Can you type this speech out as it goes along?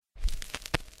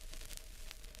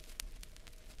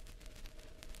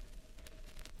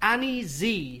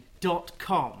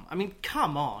AnnieZ.com. I mean,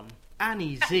 come on.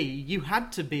 Annie Z, you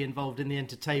had to be involved in the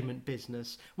entertainment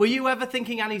business. Were you ever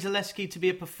thinking Annie Zaleski to be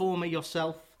a performer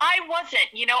yourself? I wasn't.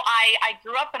 I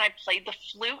grew up and I played the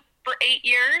flute for 8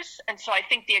 years. And so I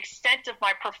think the extent of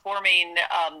my performing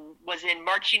was in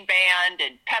marching band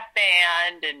and pep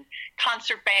band and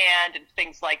concert band and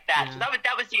things like that. Yeah. So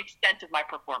that was the extent of my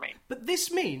performing. But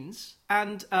this means,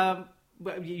 and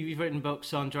you've written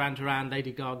books on Duran Duran,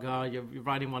 Lady Gaga, you're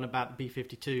writing one about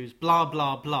B-52s, blah,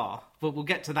 blah, blah. But we'll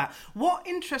get to that. What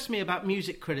interests me about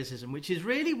music criticism, which is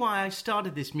really why I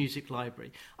started this music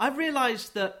library, I've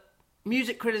realised that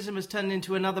music criticism has turned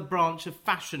into another branch of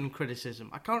fashion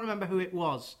criticism. I can't remember who it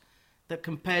was that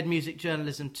compared music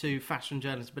journalism to fashion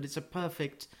journalism, but it's a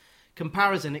perfect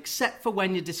comparison, except for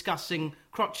when you're discussing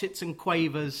crotchets and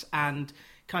quavers and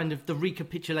kind of the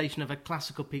recapitulation of a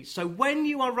classical piece. So when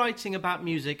you are writing about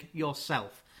music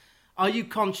yourself, are you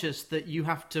conscious that you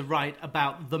have to write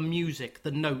about the music,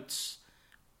 the notes,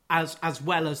 as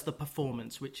well as the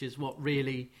performance, which is what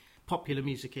really popular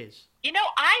music is?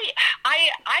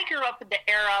 I grew up in the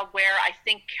era where I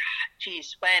think,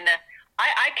 when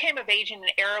I came of age in an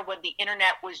era when the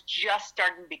internet was just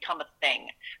starting to become a thing.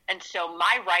 And so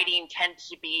my writing tends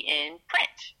to be in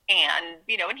print and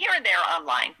here and there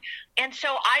online. And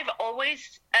so I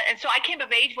came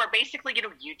of age where basically,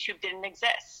 YouTube didn't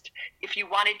exist. If you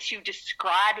wanted to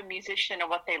describe a musician and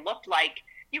what they looked like,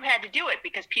 you had to do it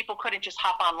because people couldn't just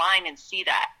hop online and see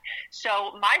that.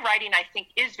 So my writing, I think,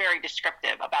 is very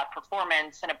descriptive about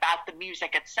performance and about the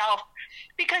music itself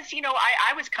because,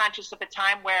 I was conscious of a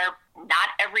time where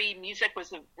not every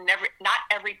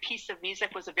piece of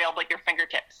music was available at your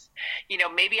fingertips.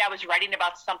 Maybe I was writing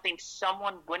about something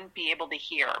someone wouldn't be able to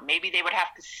hear. Maybe they would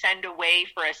have to send away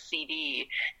for a CD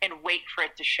and wait for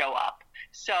it to show up.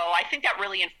 So I think that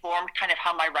really informed kind of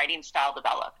how my writing style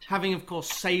developed. Having, of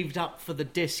course, saved up for the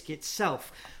disc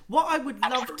itself. What I would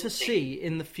love to see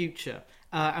in the future,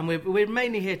 and we're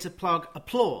mainly here to plug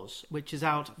Applause, which is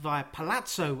out via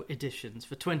Palazzo Editions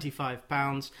for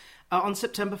 £25 on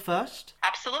September 1st.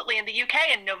 Absolutely, in the UK,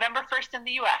 and November 1st in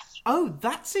the US. Oh,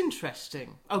 that's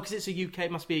interesting. Oh, because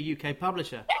it must be a UK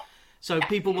publisher. Yeah. So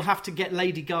people will have to get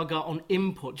Lady Gaga on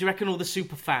import. Do you reckon all the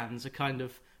super fans are kind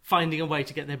of finding a way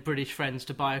to get their British friends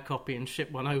to buy a copy and ship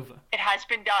one over? It has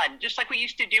been done, just like we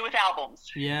used to do with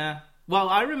albums. Yeah. Well,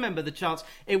 I remember the chance.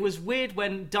 It was weird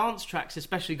when dance tracks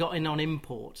especially got in on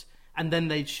import and then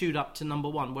they'd shoot up to number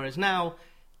one, whereas now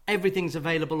everything's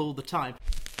available all the time.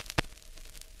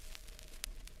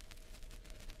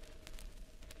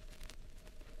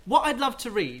 What I'd love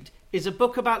to read is a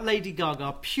book about Lady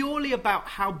Gaga, purely about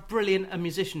how brilliant a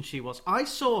musician she was. I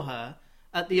saw her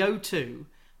at the O2.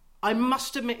 I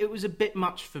must admit it was a bit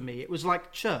much for me. It was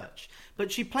like church.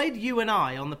 But she played You and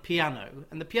I on the piano,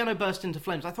 and the piano burst into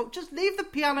flames. I thought, just leave the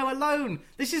piano alone.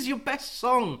 This is your best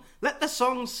song. Let the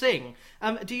song sing.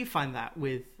 Do you find that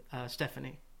with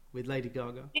Stephanie, with Lady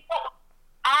Gaga?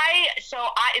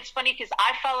 It's funny because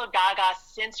I followed Gaga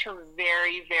since her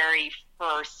very, very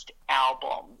first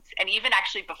albums, and even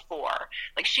actually before.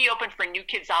 Like, she opened for New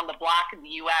Kids on the Block in the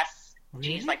U.S.,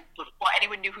 Really? Geez, before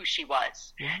anyone knew who she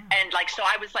was. Yeah. And so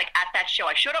I was at that show.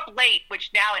 I showed up late,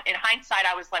 which now in hindsight,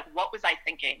 I was like, what was I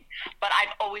thinking? But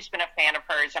I've always been a fan of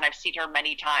hers, and I've seen her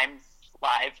many times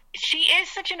live. She is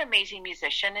such an amazing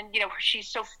musician, and she's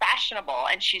so fashionable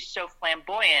and she's so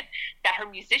flamboyant that her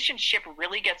musicianship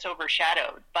really gets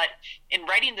overshadowed. But in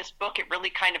writing this book, it really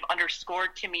kind of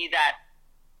underscored to me that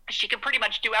she can pretty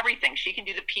much do everything. She can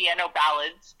do the piano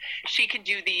ballads. She can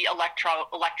do the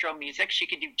electro music. She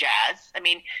can do jazz. I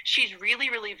mean, she's really,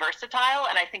 really versatile,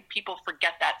 and I think people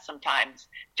forget that sometimes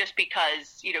just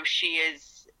because, she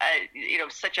is,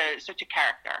 such a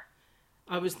character.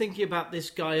 I was thinking about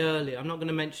this guy earlier. I'm not going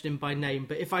to mention him by name,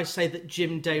 but if I say that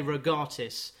Jim De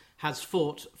Rogatis has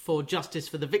fought for justice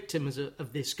for the victims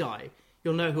of this guy,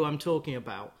 you'll know who I'm talking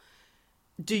about.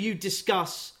 Do you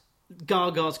discuss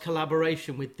Gaga's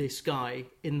collaboration with this guy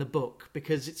in the book?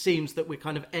 Because it seems that we're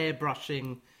kind of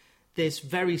airbrushing this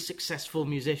very successful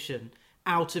musician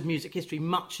out of music history,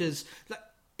 much as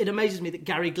it amazes me that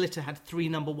Gary Glitter had 3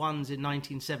 number ones in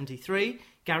 1973.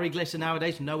 Gary Glitter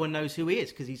nowadays, no one knows who he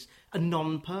is because he's a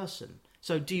non-person.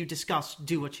 So do you discuss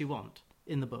Do What You Want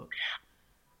in the book?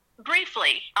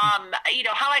 Briefly,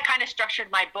 how I kind of structured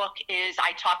my book is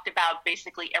I talked about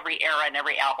basically every era and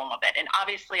every album of it. And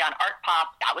obviously on Art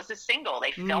Pop, that was a single.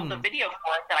 They filmed a video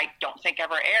for it that I don't think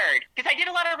ever aired. Because I did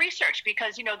a lot of research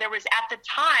because, there was at the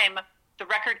time the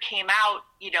record came out,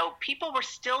 people were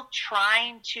still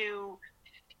trying to,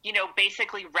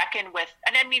 basically reckon with,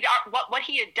 and I mean, what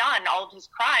he had done, all of his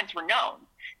crimes were known.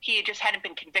 He just hadn't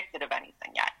been convicted of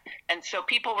anything yet. And so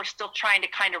people were still trying to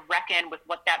kind of reckon with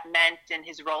what that meant and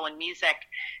his role in music.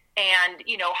 And,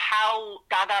 you know, how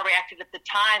Gaga reacted at the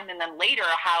time, and then later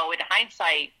how in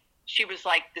hindsight, she was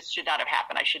like, this should not have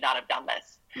happened. I should not have done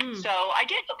this. So I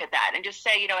did look at that and just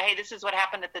say, you know, hey, this is what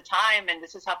happened at the time, and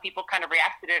this is how people kind of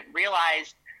reacted to it and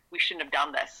realized we shouldn't have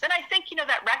done this. And I think, you know,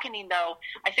 that reckoning, though,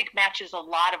 I think matches a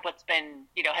lot of what's been,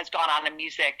 you know, has gone on in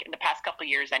music in the past couple of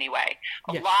years anyway.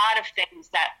 A lot of things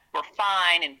that were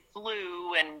fine and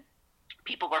flew and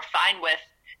people were fine with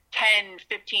 10,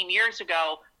 15 years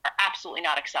ago are absolutely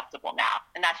not acceptable now.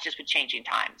 And that's just with changing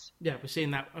times. Yeah, we're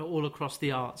seeing that all across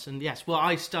the arts. And yes, well,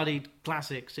 I studied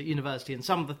classics at university, and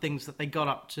some of the things that they got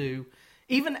up to,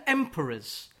 even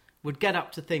emperors would get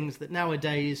up to things that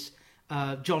nowadays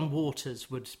John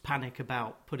Waters would panic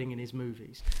about putting in his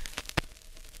movies.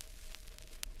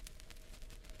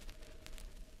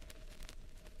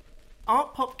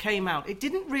 Art Pop came out. It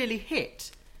didn't really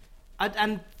hit.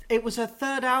 And it was her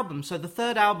third album. So the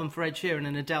third album for Ed Sheeran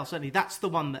and Adele, certainly, that's the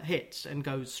one that hits and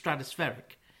goes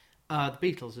stratospheric. The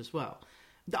Beatles as well.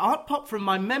 The Art Pop, from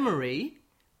my memory,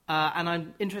 and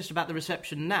I'm interested about the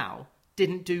reception now,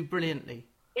 didn't do brilliantly.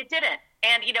 It didn't.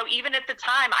 And, you know, even at the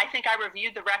time, I think I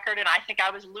reviewed the record and I think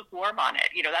I was lukewarm on it.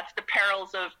 You know, that's the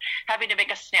perils of having to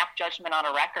make a snap judgment on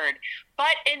a record.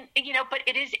 But, but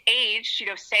it is aged, you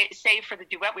know, save for the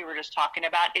duet we were just talking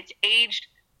about, it's aged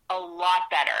a lot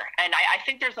better. And I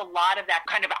think there's a lot of that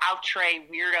kind of outre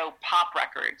weirdo pop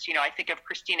records. You know, I think of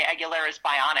Christina Aguilera's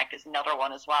Bionic as another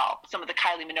one as well. Some of the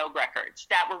Kylie Minogue records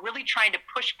that were really trying to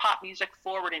push pop music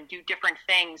forward and do different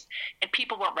things, and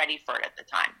people weren't ready for it at the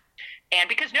time. And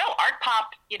because art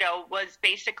pop, you know, was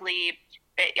basically,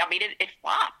 it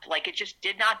flopped. Like, it just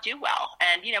did not do well.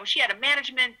 And, you know, she had a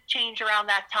management change around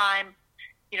that time.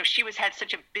 You know, she had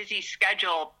such a busy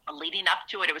schedule leading up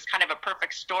to it. It was kind of a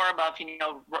perfect storm of, you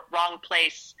know, wrong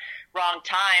place, wrong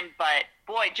time. But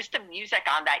boy, just the music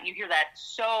on that, you hear that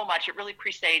so much. It really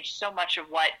presaged so much of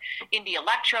what indie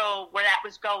electro, where that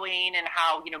was going, and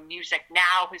how, you know, music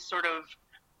now has sort of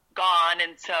gone.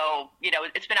 And so, you know,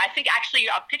 it's been, I think actually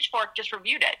Pitchfork just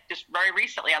reviewed it just very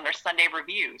recently on their Sunday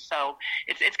review. So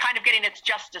it's kind of getting its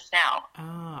justice now.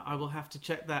 I will have to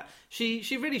check that.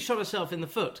 She really shot herself in the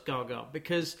foot, Gaga,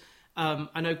 because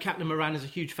I know Captain Moran is a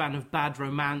huge fan of Bad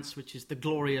Romance, which is the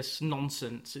glorious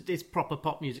nonsense. It's proper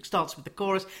pop music. Starts with the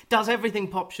chorus, does everything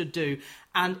pop should do,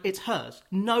 and it's hers.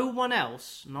 No one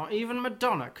else, not even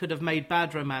Madonna, could have made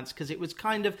Bad Romance, because it was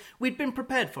kind of, we'd been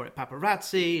prepared for it.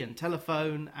 Paparazzi and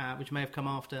Telephone, which may have come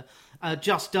after,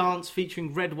 Just Dance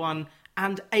featuring Red One,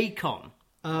 and Akon.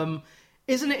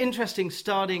 Isn't it interesting,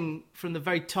 starting from the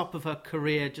very top of her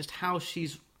career, just how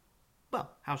she's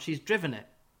driven it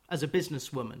as a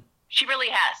businesswoman? She really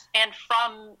has. And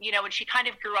from, you know, when she kind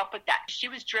of grew up with that, she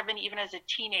was driven even as a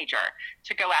teenager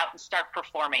to go out and start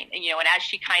performing. And, you know, and as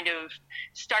she kind of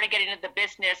started getting into the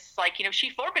business, like, you know, she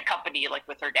formed a company, like,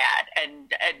 with her dad.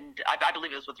 And I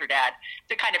believe it was with her dad,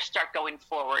 to kind of start going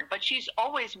forward. But she's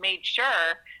always made sure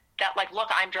that, like, look,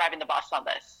 I'm driving the bus on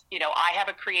this. You know, I have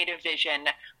a creative vision.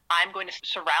 I'm going to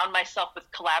surround myself with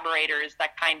collaborators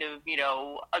that kind of, you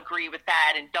know, agree with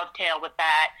that and dovetail with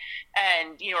that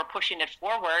and, you know, are pushing it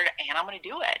forward, and I'm going to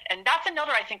do it. And that's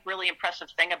another, I think, really impressive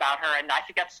thing about her. And I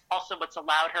think that's also what's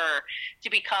allowed her to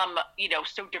become, you know,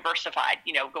 so diversified,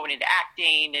 you know, going into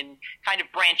acting and kind of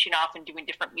branching off and doing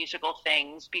different musical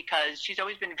things, because she's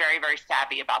always been very, very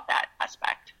savvy about that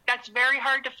aspect. That's very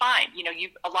hard to find. You know,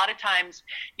 a lot of times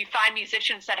you find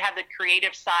musicians that have the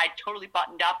creative side totally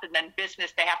buttoned up, and then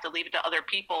business, they have to leave it to other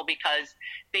people because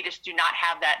they just do not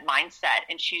have that mindset.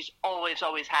 And she's always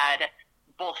had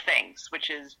both things,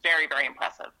 which is very, very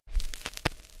impressive.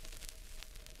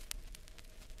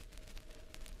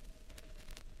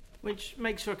 Which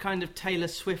makes her a kind of Taylor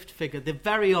Swift figure. The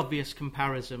very obvious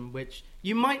comparison, which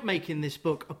you might make in this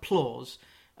book, Applause,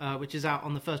 which is out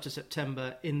on the 1st of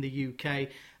September in the UK,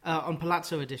 on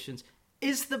Palazzo Editions.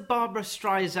 Is the Barbra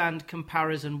Streisand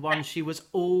comparison one she was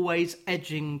always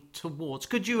edging towards?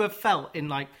 Could you have felt in,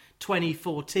 like,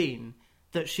 2014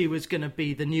 that she was going to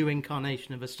be the new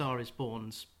incarnation of A Star Is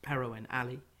Born's heroine,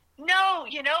 Ali? No,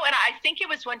 you know, and I think it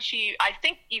was when I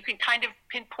think you can kind of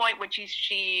pinpoint when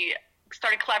she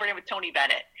started collaborating with Tony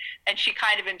Bennett, and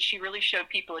she really showed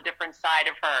people a different side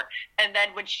of her. And then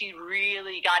when she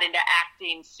really got into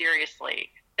acting seriously,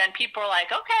 then people are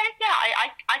like, okay, yeah,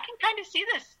 I can kind of see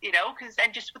this,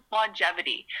 and just with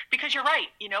longevity, because you're right,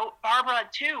 Barbra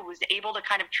too was able to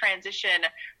kind of transition,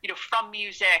 from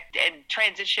music and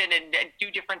transition and do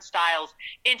different styles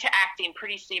into acting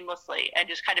pretty seamlessly, and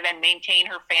just kind of and maintain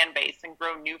her fan base and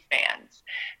grow new fans.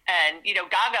 And,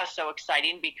 Gaga's so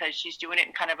exciting because she's doing it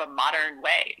in kind of a modern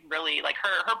way. Really, like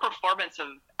her performance of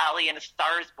Ali in A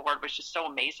Star Is Born was just so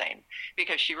amazing,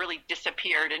 because she really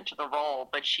disappeared into the role,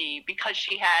 but because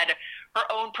she had her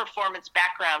own performance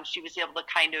background, she was able to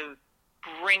kind of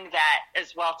bring that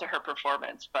as well to her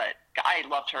performance. But I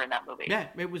loved her in that movie. Yeah,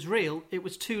 it was real. It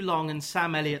was too long, and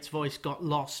Sam Elliott's voice got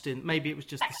lost in. Maybe it was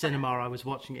just the cinema I was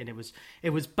watching it in. It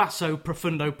was basso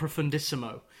profundo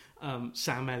profundissimo,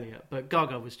 Sam Elliott. But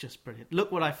Gaga was just brilliant.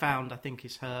 Look What I Found, I think,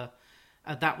 is her.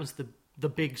 That was the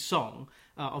big song.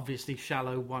 Obviously,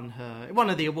 Shallow won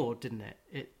the award, didn't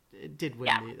it? It did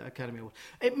win the Academy Award.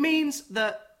 It means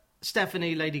that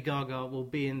Stephanie, Lady Gaga, will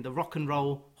be in the Rock and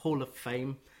Roll Hall of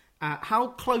Fame. How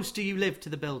close do you live to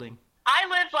the building? I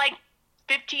live like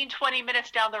 15, 20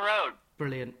 minutes down the road.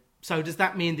 Brilliant. So does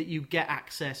that mean that you get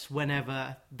access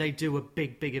whenever they do a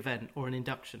big event or an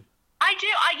induction? I do.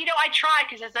 I try,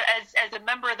 because as a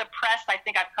member of the press, I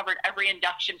think I've covered every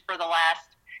induction for the last,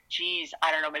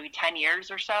 I don't know, maybe 10 years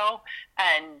or so.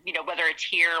 And, whether it's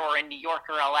here or in New York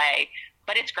or LA.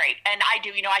 But it's great. And I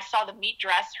do, I saw the meat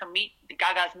dress.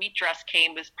 Gaga's meat dress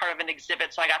was part of an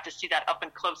exhibit, so I got to see that up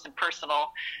and close and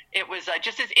personal. It was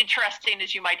just as interesting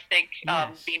as you might think,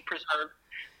 yes. Being preserved.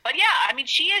 But yeah,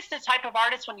 she is the type of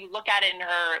artist, when you look at it in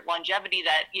her longevity,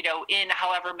 that, in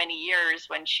however many years,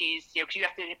 when she's, because you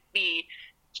have to be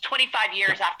 25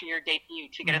 years after your debut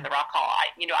to get in the Rock Hall,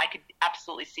 I could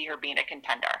absolutely see her being a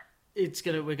contender.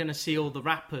 We're going to see all the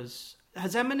rappers.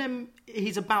 Has Eminem,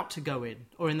 he's about to go in,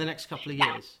 or in the next couple of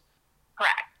years?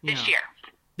 Correct. This year.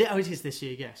 It is this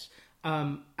year, yes.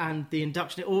 And the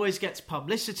induction, it always gets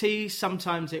publicity.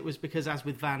 Sometimes it was because, as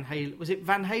with Van Halen, was it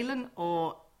Van Halen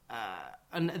or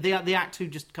and the act who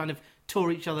just kind of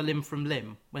tore each other limb from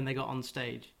limb when they got on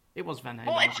stage? It was Van Halen,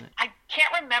 wasn't it? I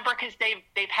can't remember, because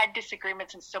they've had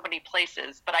disagreements in so many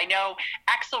places. But I know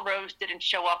Axl Rose didn't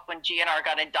show up when GNR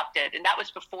got inducted, and that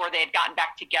was before they had gotten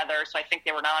back together. So I think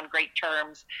they were not on great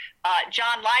terms.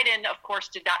 John Lydon, of course,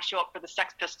 did not show up for the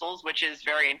Sex Pistols, which is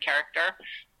very in character.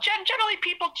 Generally,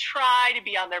 people try to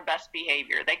be on their best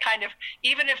behavior. They kind of,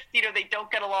 even if they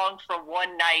don't get along for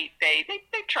one night, they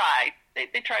try.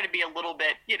 They try to be a little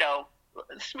bit,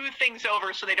 smooth things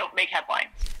over so they don't make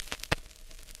headlines.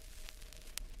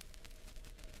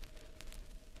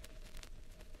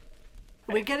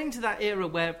 We're getting to that era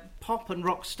where pop and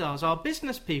rock stars are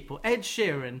business people. Ed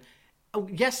Sheeran,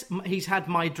 yes, he's had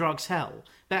My Drugs Hell,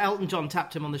 but Elton John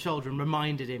tapped him on the shoulder and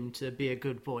reminded him to be a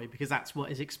good boy, because that's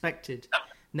what is expected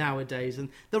nowadays. And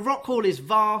the Rock Hall is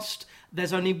vast.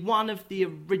 There's only one of the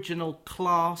original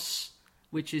class,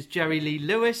 which is Jerry Lee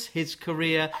Lewis. His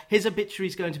career, his obituary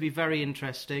is going to be very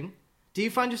interesting. Do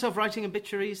you find yourself writing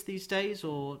obituaries these days,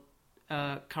 or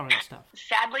current stuff?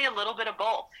 Sadly, a little bit of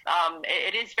both.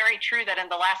 It is very true that in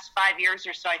the last 5 years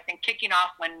or so, I think kicking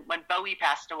off when Bowie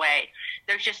passed away,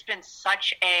 there's just been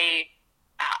such a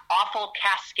awful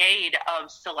cascade of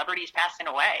celebrities passing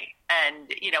away.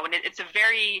 And, and it's a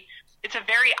very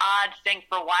odd thing.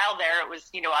 For a while there, it was,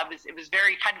 it was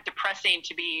very kind of depressing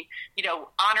to be,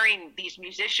 honoring these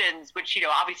musicians, which,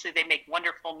 obviously they make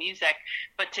wonderful music,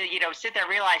 but to, sit there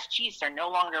and realize, geez, they're no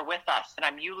longer with us, and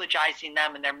I'm eulogizing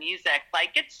them and their music.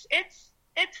 Like, it's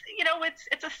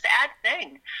a sad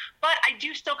thing. But I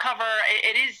do still cover,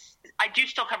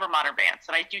 modern bands,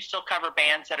 and I do still cover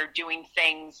bands that are doing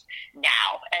things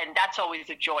now. And that's always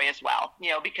a joy as well,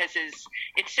 because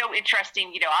it's so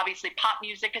interesting. Obviously pop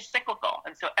music is cyclical.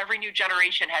 And so every new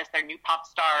generation has their new pop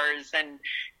stars, and,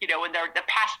 when the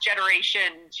past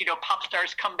generations, pop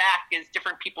stars come back as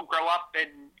different people grow up and,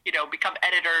 become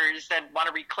editors and want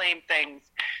to reclaim things.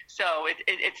 So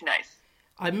it's nice.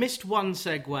 I missed one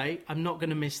segue. I'm not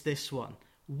going to miss this one.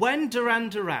 When Duran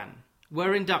Duran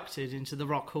were inducted into the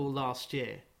Rock Hall last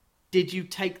year, did you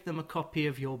take them a copy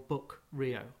of your book,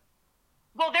 Rio?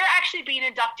 Well, they're actually being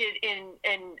inducted in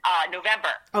November.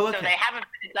 Oh, okay. So they haven't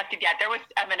been inducted yet. They're with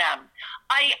Eminem.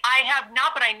 I have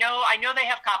not, but I know they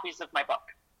have copies of my book.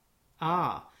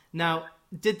 Ah. Now,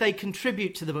 did they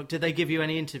contribute to the book? Did they give you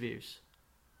any interviews?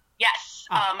 Yes.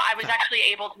 I was actually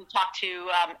able to talk to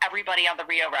everybody on the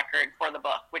Rio record for the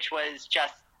book, which was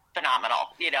just phenomenal.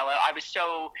 I was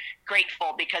so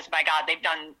grateful because, my God, they've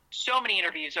done so many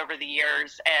interviews over the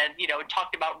years and,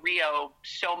 talked about Rio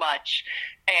so much.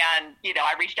 And,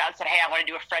 I reached out and said, hey, I want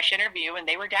to do a fresh interview. And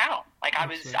they were down. Like, I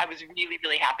was really,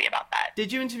 really happy about that.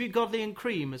 Did you interview Godley and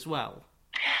Cream as well?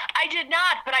 I did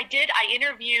not, but I did. I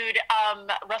interviewed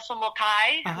Russell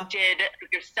Mulcahy, who did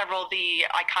several of the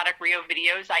iconic Rio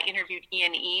videos. I interviewed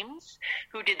Ian Eames,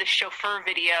 who did the chauffeur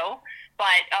video. But,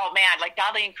 oh, man, like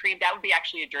Donnelly and Cream, that would be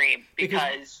actually a dream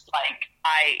because like,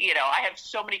 I have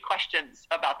so many questions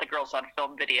about the Girls on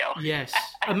Film video. Yes.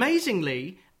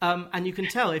 Amazingly, and you can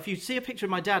tell, if you see a picture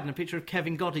of my dad and a picture of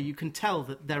Kevin Godder, you can tell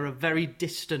that they're a very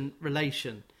distant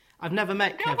relation. I've never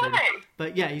met Kevin,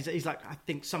 but yeah, he's like, I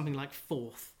think something like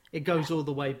fourth. It goes all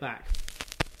the way back.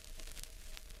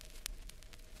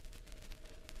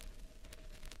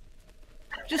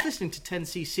 Just listening to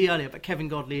 10cc earlier, but Kevin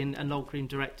Godley and Noel Cream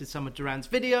directed some of Duran's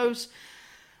videos.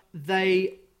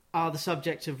 They are the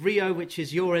subject of Rio, which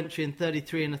is your entry in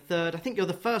 33 1/3. I think you're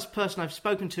the first person I've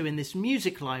spoken to in this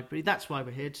music library, that's why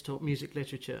we're here to talk music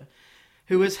literature,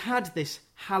 who has had this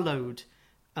hallowed,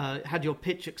 had your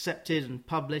pitch accepted and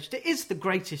published. It is the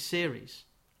greatest series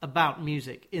about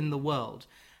music in the world.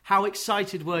 How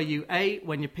excited were you, A,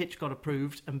 when your pitch got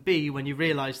approved, and B, when you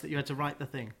realised that you had to write the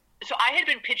thing? So I had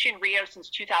been pitching Rio since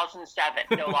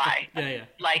 2007, no lie. Yeah.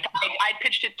 Like, I'd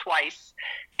pitched it twice,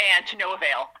 and to no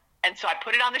avail. And so I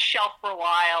put it on the shelf for a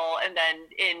while, and then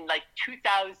in, like,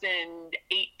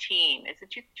 2018, is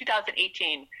it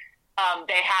 2018,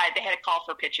 they had a call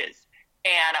for pitches.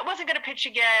 And I wasn't going to pitch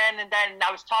again. And then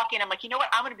I was talking. I'm like, you know what?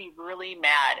 I'm going to be really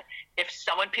mad if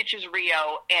someone pitches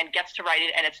Rio and gets to write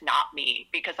it and it's not me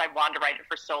because I wanted to write it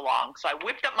for so long. So I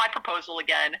whipped up my proposal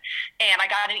again. And I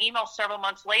got an email several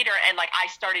months later. And, like, I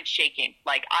started shaking.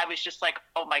 Like, I was just like,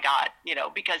 oh, my God,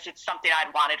 because it's something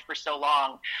I'd wanted for so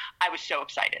long. I was so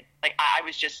excited. Like, I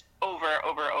was just over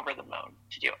the moon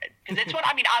to do it. Because it's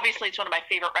obviously it's one of my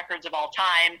favorite records of all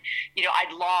time.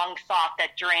 I'd long thought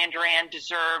that Duran Duran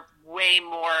deserved way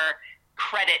more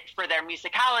credit for their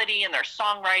musicality and their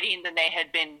songwriting than they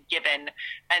had been given.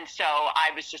 And so I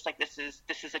was just like, this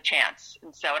is a chance.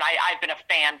 And so, I've been a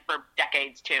fan for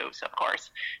decades too. So of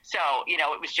course,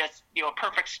 it was just, a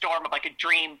perfect storm of like a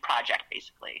dream project,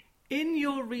 basically. In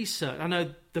your research, I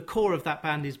know the core of that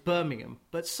band is Birmingham,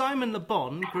 but Simon Le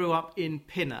Bon grew up in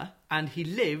Pinner and he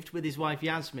lived with his wife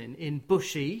Yasmin in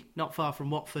Bushey, not far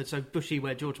from Watford, so Bushey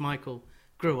where George Michael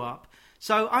grew up.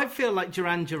 So I feel like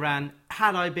Duran Duran,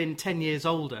 had I been 10 years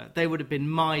older, they would have been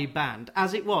my band.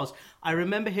 As it was, I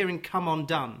remember hearing Come On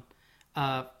Done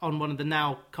on one of the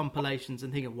Now compilations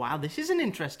and thinking, wow, this is an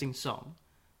interesting song.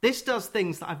 This does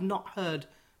things that I've not heard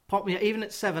pop me. Even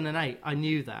at 7 and 8, I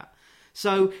knew that.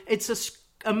 So it's an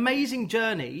amazing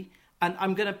journey, and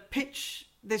I'm going to pitch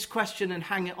this question and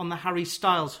hang it on the Harry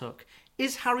Styles hook.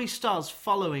 Is Harry Styles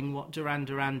following what Duran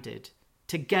Duran did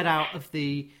to get out of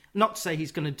the... Not to say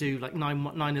he's going to do like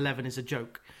 9/11 is a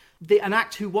joke. An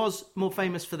act who was more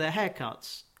famous for their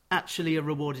haircuts actually are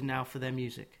rewarded now for their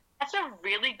music. That's a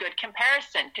really good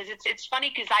comparison because it's funny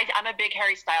because I'm a big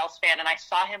Harry Styles fan and I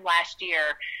saw him last year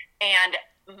and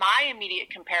my immediate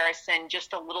comparison,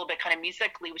 just a little bit kind of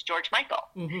musically, was George Michael.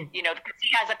 Mm-hmm. Because he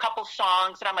has a couple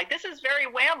songs and I'm like, this is very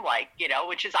Wham-like,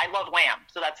 which is, I love Wham.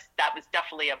 So that was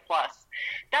definitely a plus.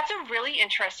 That's a really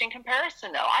interesting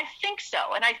comparison, though. I think so.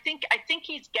 And I think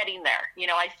he's getting there.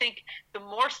 I think the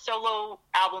more solo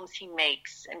albums he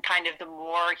makes and kind of the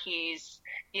more he's,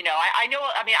 I know,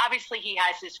 obviously he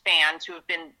has his fans who have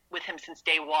been with him since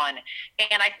day one.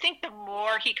 And I think the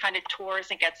more he kind of tours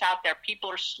and gets out there, people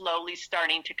are slowly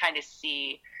starting to kind of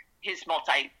see his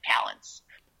multi-talents.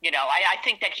 I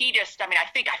think that he just, I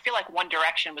feel like One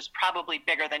Direction was probably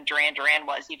bigger than Duran Duran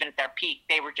was, even at their peak.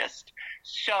 They were just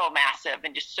so massive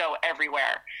and just so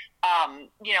everywhere. And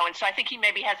so I think he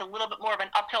maybe has a little bit more of an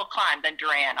uphill climb than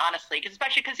Duran, honestly,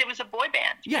 especially because it was a boy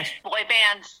band. Yes. Boy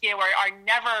bands, are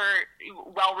never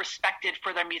well respected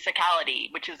for their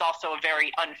musicality, which is also a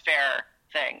very unfair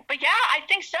thing. But yeah, I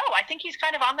think so. I think he's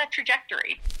kind of on that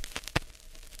trajectory.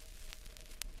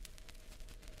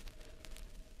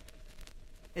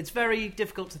 It's very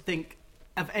difficult to think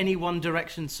of any One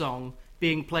Direction song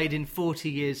being played in 40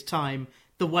 years' time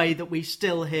the way that we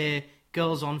still hear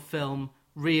Girls on Film,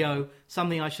 Rio,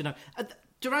 Something I Should Know.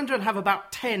 Duran Duran have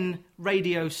about 10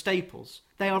 radio staples.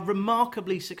 They are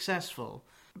remarkably successful,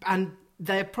 and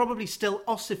they're probably still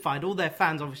ossified. All their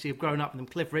fans obviously have grown up with them.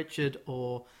 Cliff Richard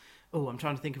or, I'm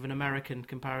trying to think of an American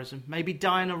comparison, maybe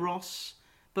Diana Ross,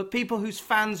 but people whose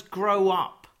fans grow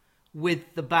up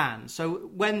with the band. So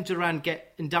when Duran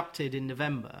get inducted in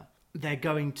November, they're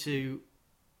going to...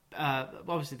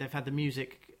 obviously, they've had the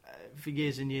music for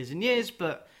years and years and years,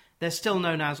 but they're still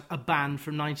known as a band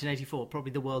from 1984,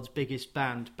 probably the world's biggest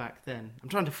band back then. I'm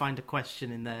trying to find a question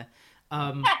in there.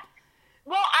 Well,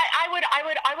 I would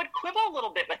would quibble a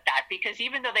little bit with that, because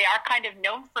even though they are kind of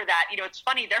known for that, it's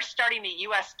funny, they're starting a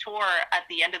U.S. tour at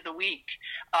the end of the week.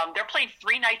 They're playing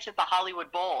 3 nights at the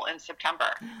Hollywood Bowl in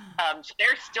September. So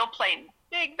they're still playing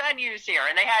big venues here.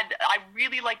 And I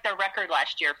really liked their record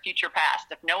last year, Future Past.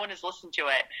 If no one has listened to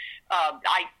it,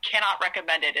 I cannot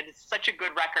recommend it. It is such a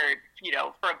good record,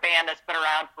 for a band that's been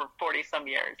around for 40 some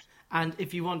years. And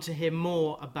if you want to hear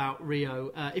more about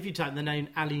Rio, if you type the name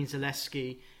Ali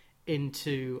Zaleski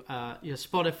into your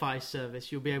Spotify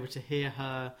service, you'll be able to hear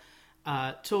her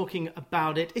talking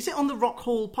about it. Is it on the Rock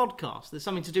Hall podcast? There's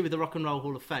something to do with the Rock and Roll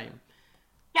Hall of Fame.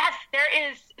 Yes,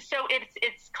 there is. So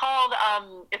it's called.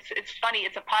 It's funny.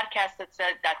 It's a podcast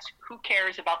that's Who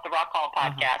Cares About the Rock Hall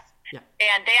podcast. Yeah.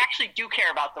 And they actually do care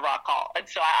about the Rock Hall. And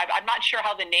so I'm not sure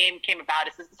how the name came about.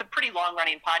 It's a pretty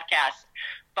long-running podcast.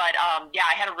 But,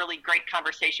 I had a really great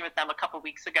conversation with them a couple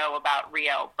weeks ago about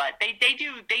Rio. But they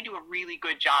do a really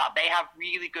good job. They have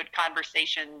really good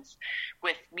conversations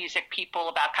with music people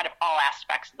about kind of all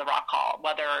aspects of the Rock Hall,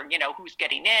 whether, who's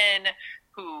getting in,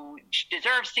 who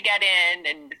deserves to get in,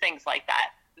 and things like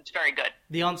that. It's very good.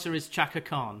 The answer is Chaka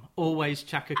Khan. Always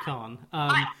Chaka Khan.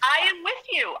 I am with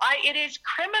you. It is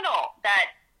criminal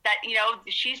that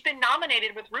she's been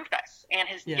nominated with Rufus and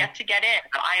has yet to get in.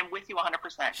 But I am with you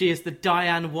 100%. She is the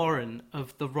Diane Warren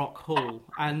of the Rock Hall.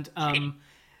 And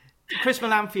Chris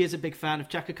Malamphy is a big fan of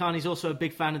Chaka Khan. He's also a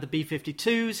big fan of the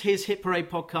B-52s. His Hit Parade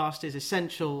podcast is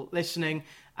essential listening.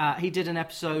 He did an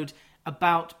episode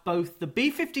about both the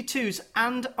B-52s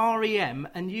and REM,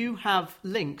 and you have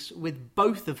links with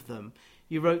both of them.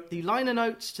 You wrote the liner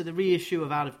notes to the reissue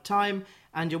of Out of Time,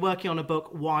 and you're working on a book,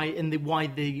 Why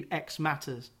the X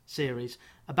Matters series,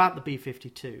 about the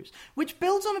B-52s, which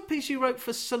builds on a piece you wrote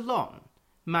for Salon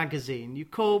magazine.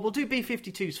 We'll do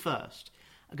B-52s first,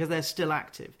 because they're still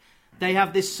active. They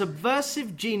have this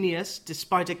subversive genius,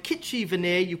 despite a kitschy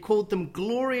veneer. You called them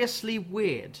gloriously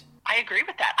weird. I agree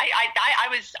with that.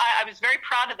 I was very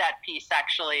proud of that piece,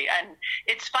 actually. And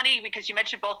it's funny because you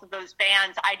mentioned both of those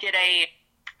bands. I did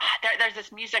there's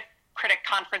this music critic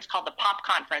conference called the Pop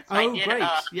Conference. Oh, I did great.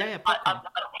 a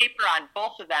paper on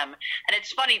both of them. And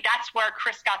it's funny, that's where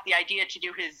Chris got the idea to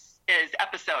do his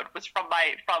episode, was from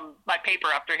my paper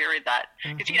after hearing that.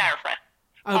 Because he and I are friends.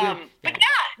 But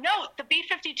the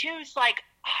B-52s,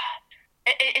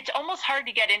 it's almost hard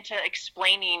to get into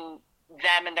explaining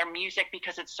them and their music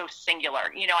because it's so singular.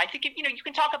 I think if you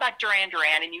can talk about Duran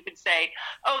Duran and you can say,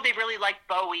 oh, they really like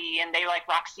Bowie and they like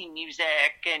Roxy Music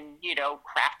and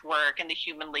Kraftwerk and the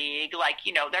Human League.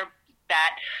 They're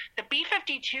that. The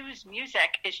B-52s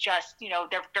music is just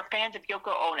they're fans of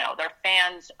Yoko Ono. They're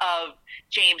fans of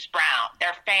James Brown.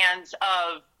 They're fans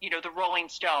of the Rolling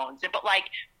Stones. But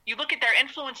you look at their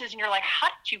influences and you're like, how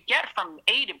did you get from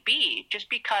A to B? Just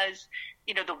because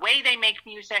the way they make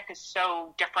music is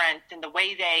so different, and the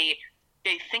way they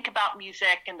think about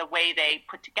music and the way they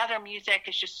put together music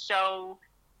is just so,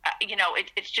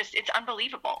 it's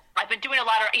unbelievable. I've been doing a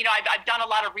lot of, I've done a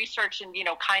lot of research and,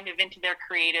 kind of into their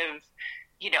creative,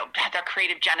 their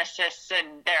creative genesis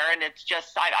and it's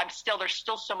just, there's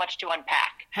still so much to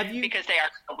unpack because they are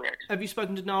so weird. Have you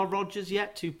spoken to Nile Rodgers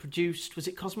yet, who produced, was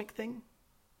it Cosmic Thing?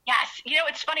 Yes.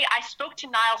 It's funny. I spoke to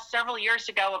Niall several years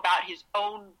ago about his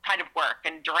own kind of work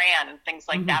and Duran and things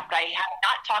like that, but I have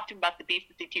not talked to him about the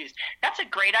B-52s. That's a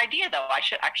great idea, though. I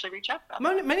should actually reach out to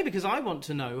them. Mainly because I want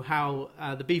to know how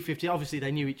the B-50, obviously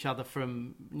they knew each other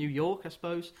from New York, I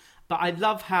suppose, but I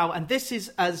love how, and this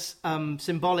is as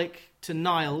symbolic to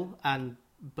Niall and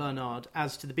Bernard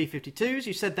as to the B-52s.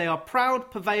 You said they are proud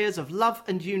purveyors of love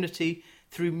and unity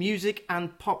through music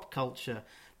and pop culture.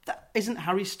 Isn't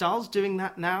Harry Styles doing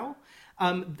that now?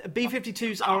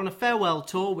 B-52s are on a farewell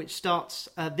tour, which starts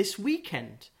this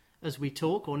weekend as we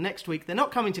talk, or next week. They're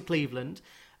not coming to Cleveland.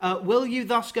 Will you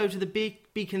thus go to the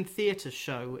Beacon Theatre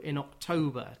show in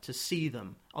October to see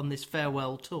them on this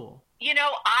farewell tour?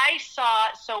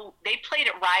 So they played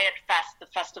at Riot Fest, the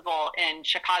festival in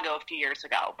Chicago a few years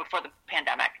ago, before the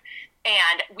pandemic,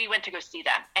 and we went to go see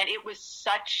them. And it was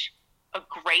such a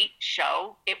great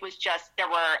show. It was just, there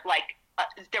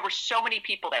were so many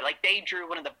people there. They drew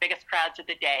one of the biggest crowds of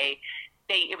the day.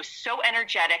 It was so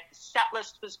energetic. The set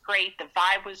list was great. The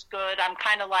vibe was good. I'm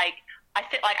kind of I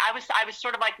was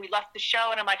sort of we left the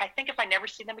show and I'm I think if I never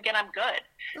see them again, I'm good.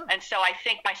 Oh. And so I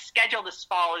think my schedule this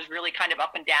fall is really kind of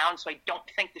up and down. So I don't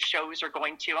think the shows are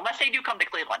going to, unless they do come to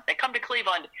Cleveland. They come to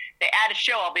Cleveland, they add a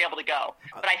show, I'll be able to go.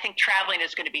 But I think traveling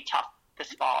is going to be tough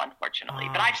this fall, unfortunately.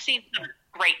 But I've seen some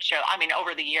great shows.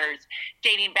 Over the years,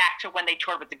 dating back to when they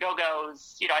toured with the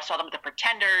Go-Go's, I saw them with the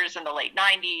Pretenders in the late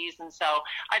 90s. And so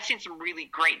I've seen some really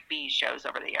great B shows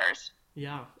over the years.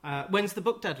 Yeah. When's the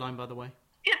book deadline, by the way?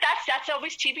 Yeah, that's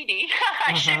always TBD.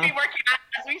 I should be working on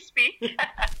it as we speak.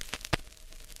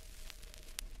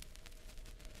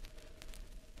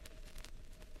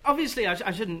 Obviously,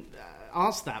 I shouldn't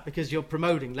ask that because you're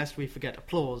promoting, lest we forget,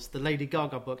 Applause, the Lady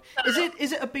Gaga book. Is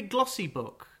it a big glossy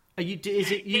book?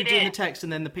 Is it you doing the text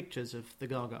and then the pictures of the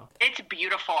Gaga? It's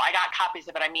beautiful. I got copies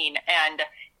of it. And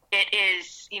it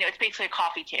is, it's basically a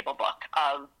coffee table book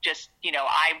of just,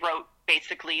 I wrote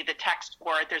basically the text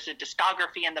for it. There's a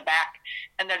discography in the back,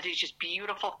 and there's these just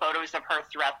beautiful photos of her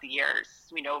throughout the years,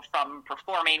 from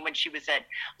performing when she was at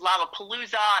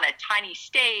Lollapalooza on a tiny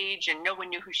stage and no one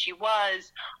knew who she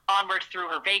was, onward through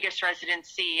her Vegas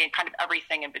residency and kind of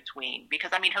everything in between.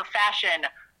 Because, her fashion,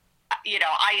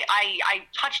 I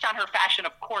touched on her fashion,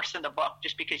 of course, in the book,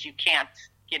 just because you can't,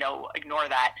 ignore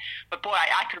that. But boy,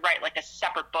 I could write like a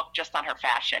separate book just on her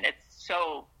fashion. It's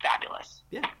so fabulous.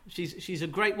 Yeah, she's a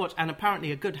great watch, and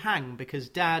apparently a good hang, because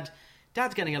Dad's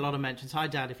getting a lot of mentions. Hi,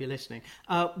 Dad, if you're listening.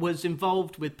 Was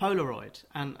involved with Polaroid,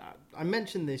 and I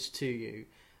mentioned this to you.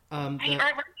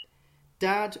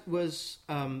 Dad was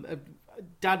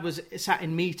sat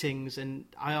in meetings, and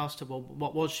I asked her, well,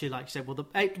 what was she like? She said, well,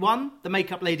 the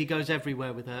makeup lady goes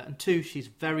everywhere with her, and 2, she's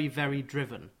very, very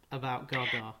driven about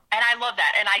Gaga. And I love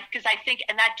that. And because I think,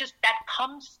 and that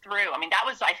comes through. That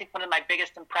was, I think, one of my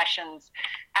biggest impressions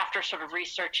after sort of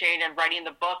researching and writing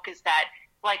the book, is that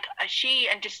she,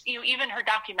 and just, even her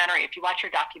documentary, if you watch her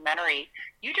documentary,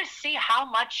 you just see how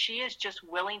much she is just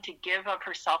willing to give of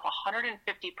herself 150%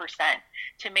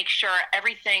 to make sure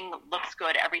everything looks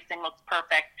good, everything looks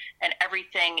perfect, and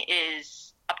everything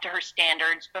is up to her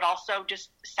standards, but also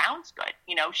just sounds good.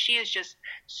 She is just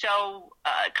so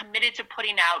committed to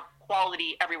putting out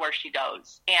quality everywhere she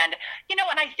goes. And,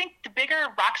 and I think the bigger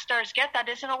rock stars get, that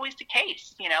isn't always the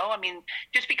case,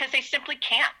 just because they simply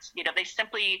can't, they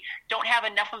simply don't have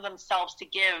enough of themselves to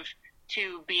give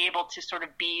to be able to sort of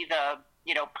be the,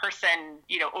 person,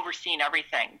 overseeing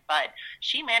everything. But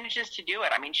she manages to do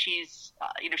it. She's,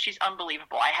 she's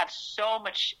unbelievable. I have so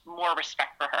much more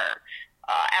respect for her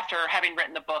after having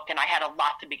written the book, and I had a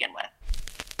lot to begin with.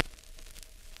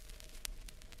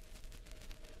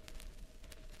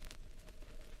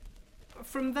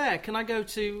 From there, can I go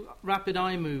to Rapid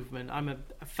Eye Movement? I'm a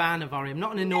fan of R.E.M.,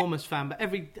 not an enormous fan, but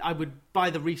I would buy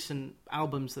the recent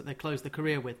albums that they closed the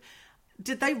career with.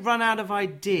 Did they run out of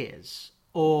ideas,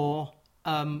 or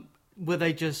were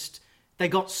they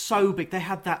got so big? They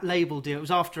had that label deal. It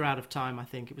was after Out of Time, I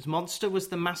think. It was Monster was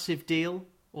the massive deal,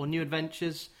 or New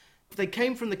Adventures. They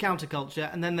came from the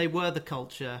counterculture, and then they were the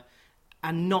culture,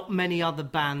 and not many other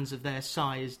bands of their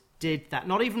size did that.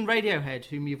 Not even Radiohead,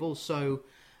 whom you've also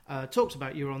talked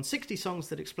about. You were on 60 Songs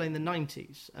That Explain the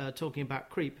 90s, talking about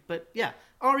Creep. But yeah,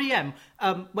 R.E.M.,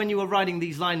 when you were writing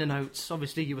these liner notes,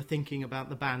 obviously you were thinking about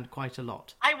the band quite a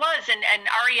lot. I was, and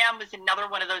R.E.M. was another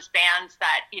one of those bands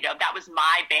that, that was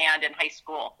my band in high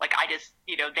school. That's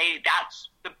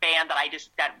the band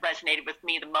that resonated with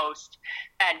me the most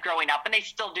and growing up, and they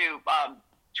still do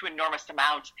to an enormous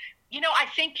amount. I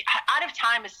think Out of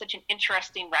Time is such an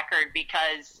interesting record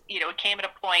because, it came at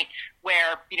a point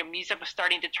where, music was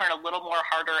starting to turn a little more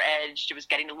harder edged. It was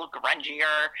getting a little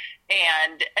grungier,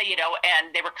 and,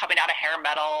 and they were coming out of hair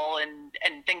metal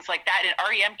and things like that. And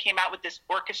R.E.M. came out with this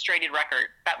orchestrated record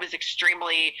that was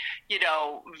extremely,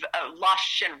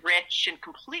 lush and rich and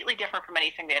completely different from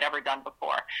anything they had ever done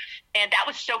before. And that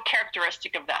was so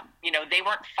characteristic of them. They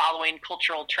weren't following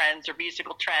cultural trends or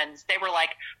musical trends. They were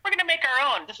like, we're going to make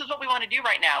our own. This is what we want to do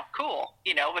right now. Cool.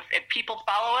 If people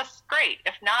follow us, great.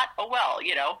 If not, oh well,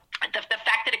 The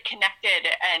fact that it connected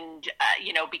and,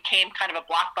 became kind of a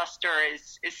blockbuster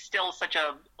is still such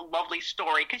a lovely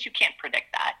story because you can't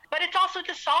predict that. But it's also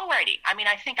the songwriting.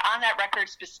 I think on that record,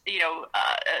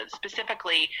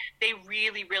 specifically, they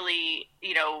really, really,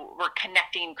 were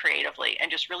connecting creatively and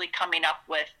just really coming up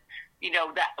with,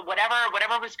 that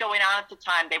whatever was going on at the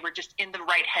time, they were just in the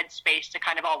right headspace to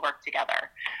kind of all work together.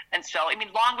 And so,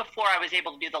 long before I was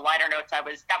able to do the liner notes, that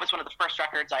was one of the first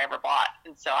records I ever bought.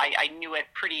 And so I knew it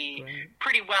pretty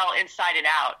well inside and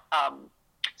out.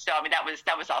 So,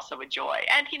 that was also a joy.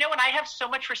 And, and I have so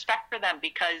much respect for them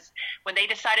because when they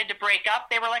decided to break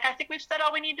up, they were like, I think we've said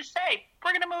all we need to say.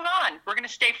 We're going to move on. We're going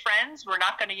to stay friends. We're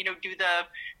not going to, do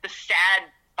the sad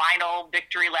final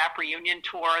victory lap reunion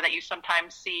tour that you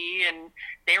sometimes see, and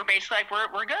they were basically like,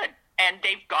 we're good. And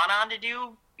they've gone on to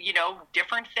do,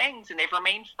 different things, and they've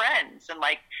remained friends. And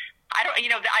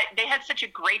they had such a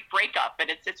great breakup,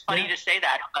 and it's funny to say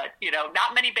that, but,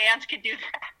 not many bands could do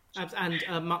that.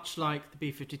 And much like the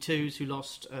B-52s who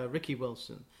lost Ricky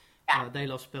Wilson, they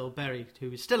lost Bill Berry,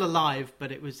 who is still alive,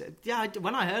 but it was,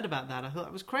 when I heard about that, I thought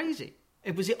that was crazy.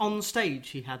 Was it on stage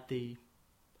he had the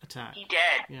attack. He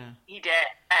did. Yeah. He did.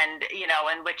 And,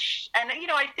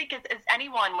 I think as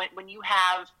anyone, when you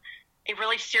have a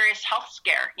really serious health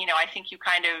scare, I think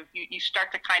you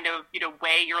start to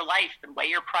weigh your life and weigh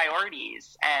your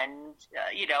priorities. And,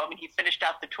 he finished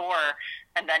out the tour,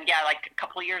 and then, like a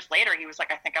couple of years later, he was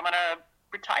like, I think I'm going to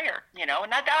retire,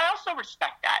 and that I also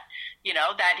respect that,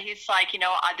 that he's like,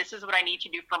 this is what I need to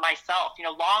do for myself.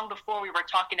 Long before we were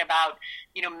talking about,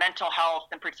 mental health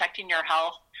and protecting your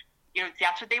health,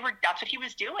 that's what he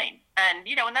was doing. And,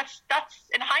 and that's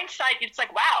in hindsight, it's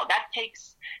like, wow,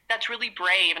 that's really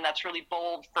brave and that's really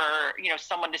bold for,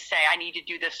 someone to say, I need to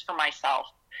do this for myself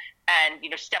and,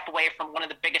 step away from one of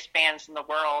the biggest bands in the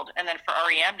world. And then for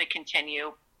REM to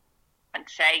continue and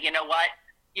say, you know what,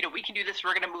 we can do this.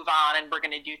 We're going to move on and we're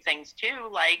going to do things too.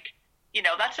 Like,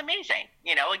 that's amazing.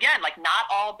 Again, like not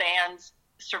all bands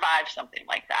survive something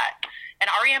like that. And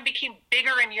REM became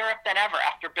bigger in Europe than ever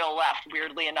after Bill left,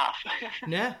 weirdly enough.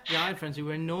 Yeah, I had friends who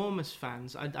were enormous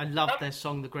fans. I loved their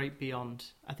song, The Great Beyond.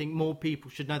 I think more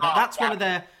people should know that. That's one of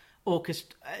their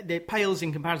it pales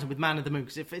in comparison with Man of the Moon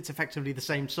because it's effectively the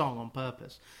same song on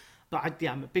purpose. But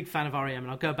I'm a big fan of REM, and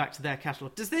I'll go back to their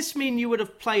catalogue. Does this mean you would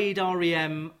have played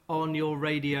REM on your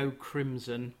Radio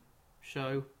Crimson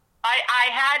show? I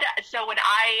had, so when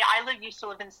used to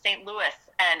live in St. Louis,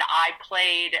 and I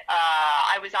played,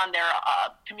 I was on their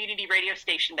community radio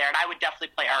station there, and I would definitely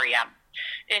play REM.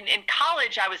 In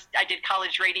college, I did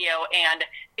college radio, and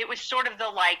it was sort of the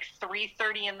like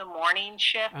 3:30 in the morning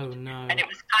shift. Oh no! And it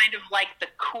was kind of like the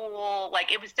cool,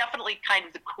 like it was definitely kind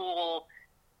of the cool,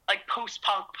 like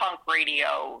post-punk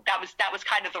radio. That was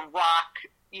kind of the rock,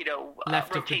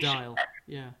 left rotation. Of the dial.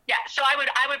 Yeah. So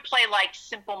I would play like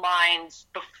Simple Minds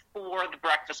before the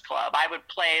Breakfast Club. I would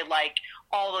play like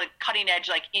all the cutting edge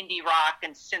like indie rock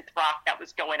and synth rock that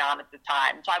was going on at the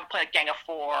time. So I would play like Gang of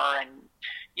Four and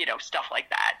stuff like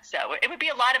that. So it would be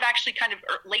a lot of actually kind of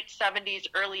late 70s,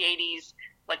 early 80s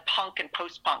like punk and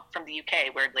post punk from the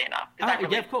UK. Weirdly enough.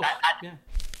 Yeah, of course. Yeah.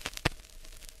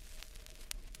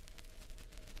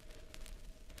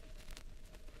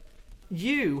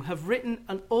 You have written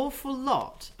an awful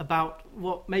lot about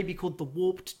what may be called the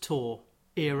Warped Tour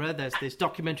era. There's this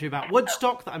documentary about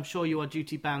Woodstock that I'm sure you are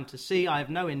duty bound to see. I have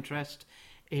no interest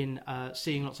in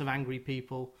seeing lots of angry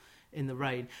people in the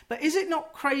rain. But is it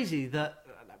not crazy that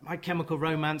My Chemical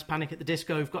Romance, Panic at the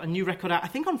Disco have got a new record out? I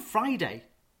think on Friday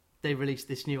they released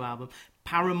this new album.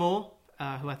 Paramore,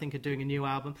 who I think are doing a new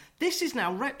album. This is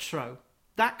now retro.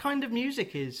 That kind of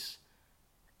music is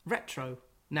retro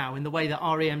now, in the way that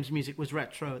REM's music was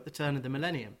retro at the turn of the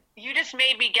millennium. You just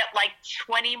made me get like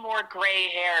 20 more gray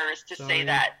hairs to say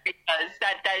that, because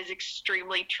that is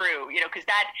extremely true, because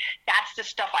that's the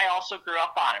stuff I also grew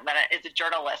up on. And as a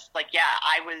journalist,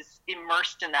 I was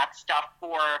immersed in that stuff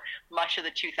for much of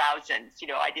the 2000s.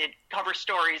 I did cover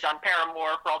stories on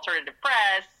Paramore for Alternative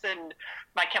Press and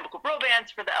My Chemical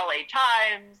Romance for the LA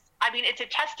Times. I mean, it's a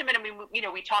testament. I mean,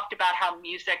 we talked about how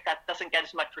music that doesn't get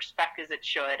as much respect as it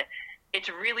should. It's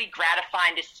really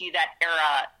gratifying to see that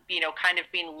era, kind of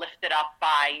being lifted up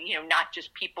by, not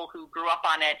just people who grew up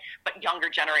on it, but younger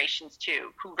generations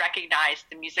too, who recognized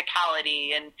the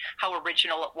musicality and how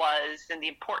original it was and the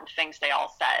important things they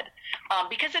all said.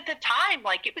 Because at the time,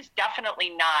 it was definitely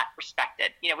not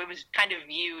respected. It was kind of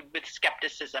viewed with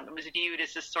skepticism. It was viewed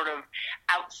as this sort of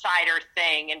outsider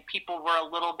thing, and people were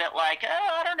a little bit like,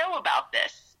 oh, I don't know about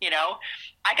this.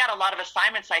 I got a lot of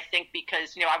assignments, I think,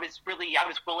 because, I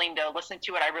was willing to listen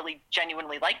to it. I really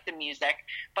genuinely liked the music,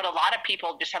 but a lot of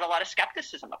people just had a lot of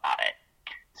skepticism about it.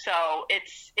 So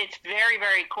it's very,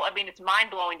 very cool. I mean, it's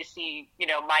mind blowing to see,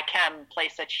 My Chem play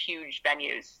such huge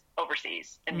venues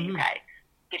overseas in the UK.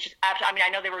 It's just, I mean, I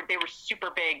know they were super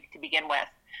big to begin with,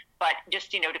 but just,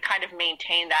 to kind of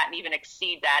maintain that and even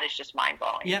exceed that is just mind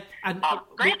blowing. Yep. And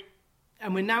great.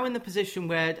 And we're now in the position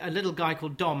where a little guy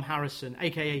called Dom Harrison,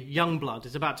 a.k.a. Youngblood,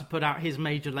 is about to put out his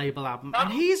major label album.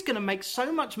 And he's going to make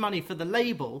so much money for the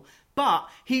label, but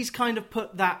he's kind of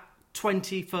put that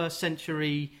 21st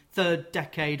century, third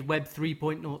decade Web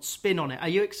 3.0 spin on it. Are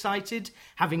you excited,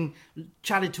 having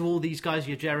chatted to all these guys,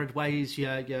 your Jared Ways,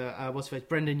 your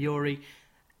Brendan Urie,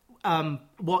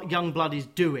 what Youngblood is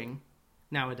doing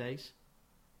nowadays?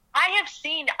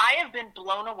 I have been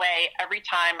blown away every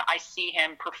time I see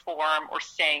him perform or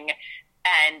sing.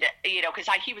 And, because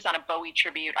he was on a Bowie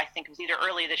tribute, I think it was either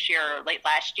early this year or late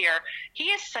last year. He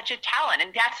is such a talent.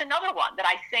 And that's another one that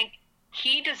I think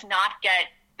he does not get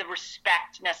the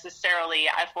respect necessarily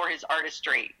for his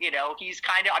artistry. You know, he's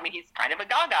kind of a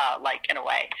Gaga, like, in a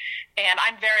way. And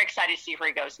I'm very excited to see where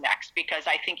he goes next, because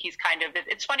I think he's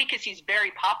it's funny because he's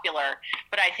very popular,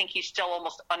 but I think he's still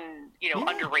almost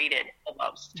underrated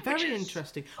almost. Very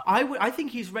interesting. I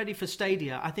think he's ready for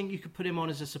Stadia. I think you could put him on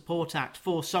as a support act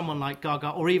for someone like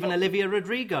Gaga or even Olivia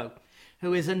Rodrigo,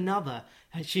 who is another.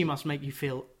 She must make you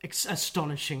feel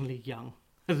astonishingly young.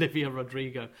 Olivia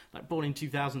Rodrigo, like born in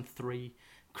 2003.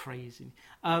 Crazy.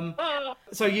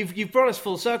 So you've brought us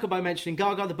full circle by mentioning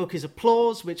Gaga. The book is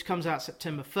Applause, which comes out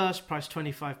September 1st, price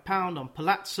 £25 on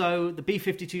Palazzo. The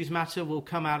B-52s Matter will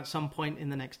come out at some point in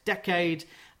the next decade.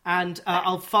 And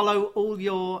I'll follow all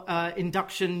your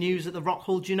induction news at the Rock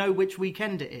Hall. Do you know which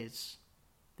weekend it is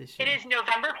this year? It is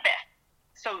November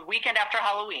 5th, so weekend after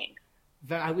Halloween.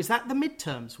 Is that the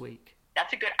midterms week?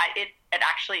 That's a good. It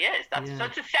actually is. So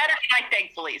it's a Saturday night,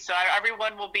 thankfully. So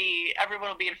everyone will be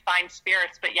in fine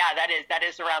spirits. But yeah, that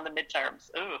is around the midterms.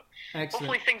 Ooh, excellent.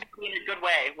 Hopefully things will be in a good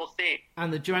way. We'll see.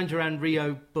 And the Duran Duran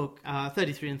Rio book,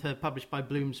 33 and a Third, published by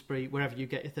Bloomsbury, wherever you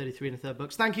get your 33 and a Third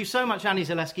books. Thank you so much, Annie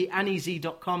Zaleski.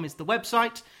 AnnieZ.com is the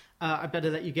website. I better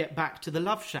let you get back to the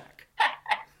Love Shack.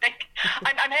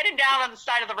 I'm heading down on the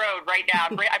side of the road right now.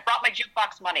 I brought my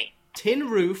jukebox money. Tin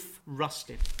roof,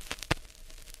 rusted.